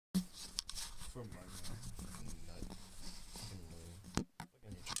for my fucking nut. Fucking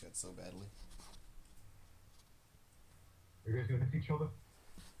hate your cat so badly. Are you guys gonna miss each other?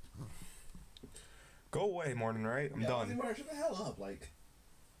 Go away, Martin, right? I'm done. Martin, shut the hell up, like.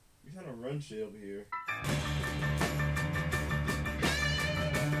 You're trying to run shit over here.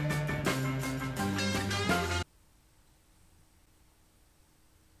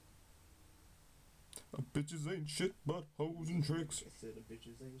 Bitches ain't shit but hoes and tricks. I said the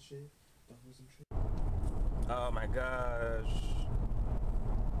bitches ain't shit, but hoes and tricks. Oh my gosh.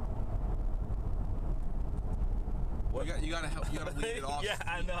 What? You gotta help. You gotta lead it off. Yeah,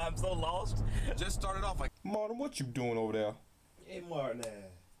 I know. I'm so lost. Just start it off like. Martin, what you doing over there? Hey, Martin.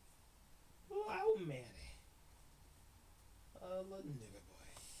 Oh, Manny. Little nigga boy.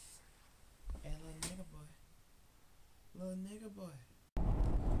 Hey, little nigga boy. Little nigga boy.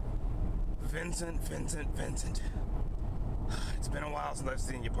 Vincent. It's been a while since I've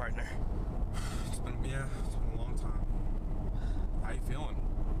seen you, partner. It's been a long time. How you feeling?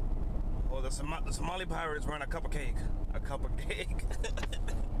 Well, the Somali pirates run a cup of cake. A cup of cake. Cause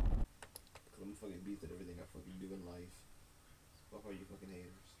I'm fucking beat at everything I fucking do in life. Fuck all you fucking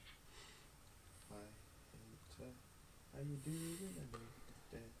haters. Hi, hater. How you doing? I know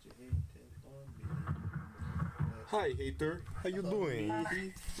that you hated on me. Hi, hater. How you doing?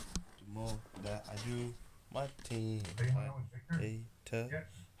 The more that I do my team. Hater. Yes.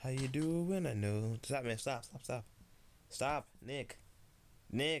 How you doing? I know. Stop, man. Stop. Stop, Nick.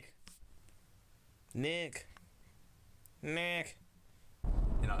 Okay.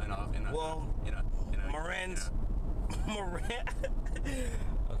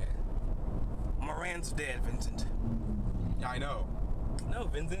 Moran's dead, Vincent. Yeah, I know. No,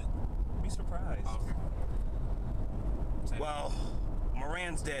 Vincent. Be surprised. Okay. Well,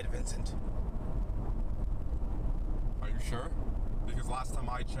 Moran's dead, Vincent. Are you sure? Because last time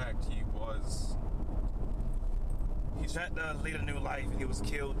I checked, he tried to lead a new life and he was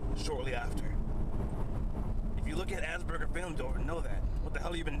killed shortly after. If you look at AssburgerFilms, you'll know that. What the hell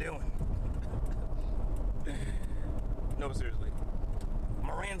have you been doing? No, seriously.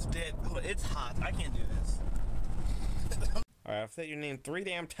 Moran's dead. It's hot. I can't do this. Alright, I've said your name 3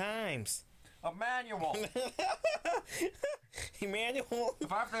 damn times. Emmanuel. Emmanuel.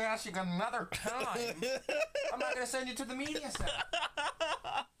 If I have to ask you another time, I'm not gonna send you to the media center.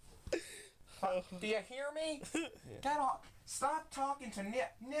 Do you hear me? Get off. Stop talking to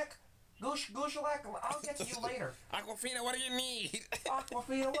Nick. Gushalak, I'll get to you later. Aquafina, what do you need?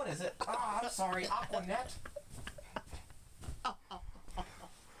 Aquafina, what is it? I'm sorry, Aquanet.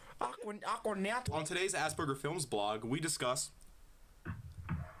 Aquanet. On today's AssburgerFilms blog, we discuss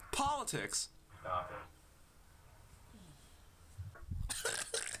politics. Stop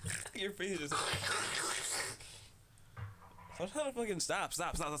it. Your face is. I'm trying to fucking stop.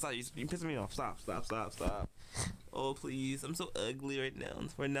 You pissing me off. Stop. Oh, please. I'm so ugly right now.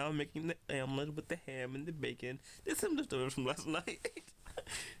 Right now, I'm making the omelet with the ham and the bacon. There's some leftovers from last night. Have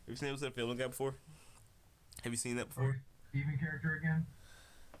you seen that episode of Family Guy before? Have you seen that before? Steven character again?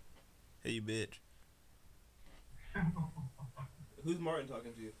 Hey, you bitch. Who's Martin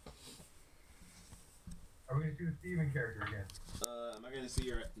talking to? Are we gonna see the Steven character again? Am I gonna see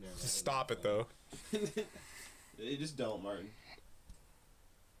your... No, Just stop it, though. You just don't, Martin.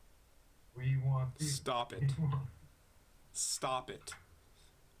 We want to... Stop it. Stop it.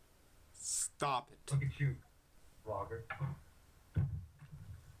 Stop it. Look at you, vlogger.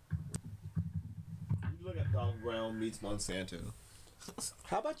 You look at Donald Brown meets Monsanto.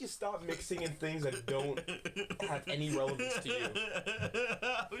 How about you stop mixing in things that don't have any relevance to you?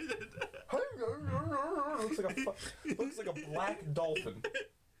 looks like a black dolphin.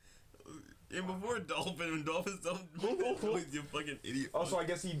 And before dolphin, when dolphins don't noise, you fucking idiot. Also, I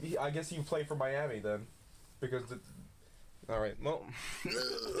guess he played for Miami then, because all right, well,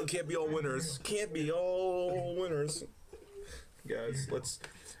 can't be all winners. Can't be all winners, guys.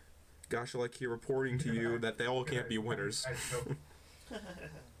 Gosh, I like here reporting to you that they all can't be winners.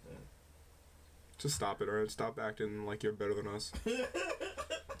 Just stop it, alright? Stop acting like you're better than us.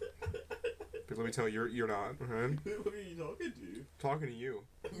 Because let me tell you, you're not, alright? Who are you talking to? Talking to you.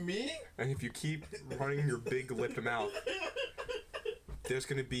 Me? And if you keep running your big-lipped mouth, there's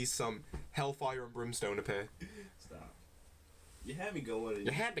gonna be some hellfire and brimstone to pay. Stop. You had me going.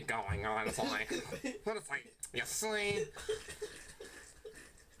 You had me going, honestly. Honestly, you see?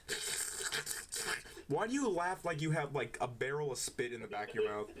 Why do you laugh like you have like a barrel of spit in the back of your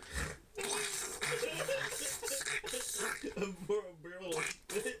mouth? A barrel of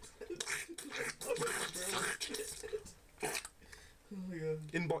spit. Oh my god.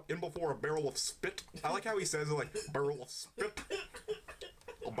 In before a barrel of spit. I like how he says it like barrel of spit.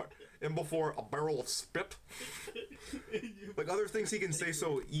 In him before a barrel of spit. Like other things he can say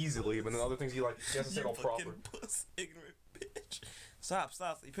so easily, but then other things he has to say all proper. Puss, ignorant bitch. Stop.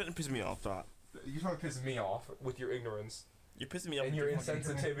 You're pissing me off. Stop. You're trying to piss me off with your ignorance You're pissing me off. and with your fucking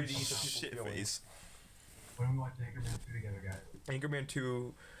insensitivity to shit people's feelings. face. When we watch Anchorman 2 together, guys. Anchorman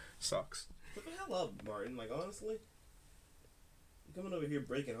 2 sucks. What the hell up, Martin? Like, honestly? You're coming over here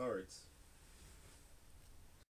breaking hearts.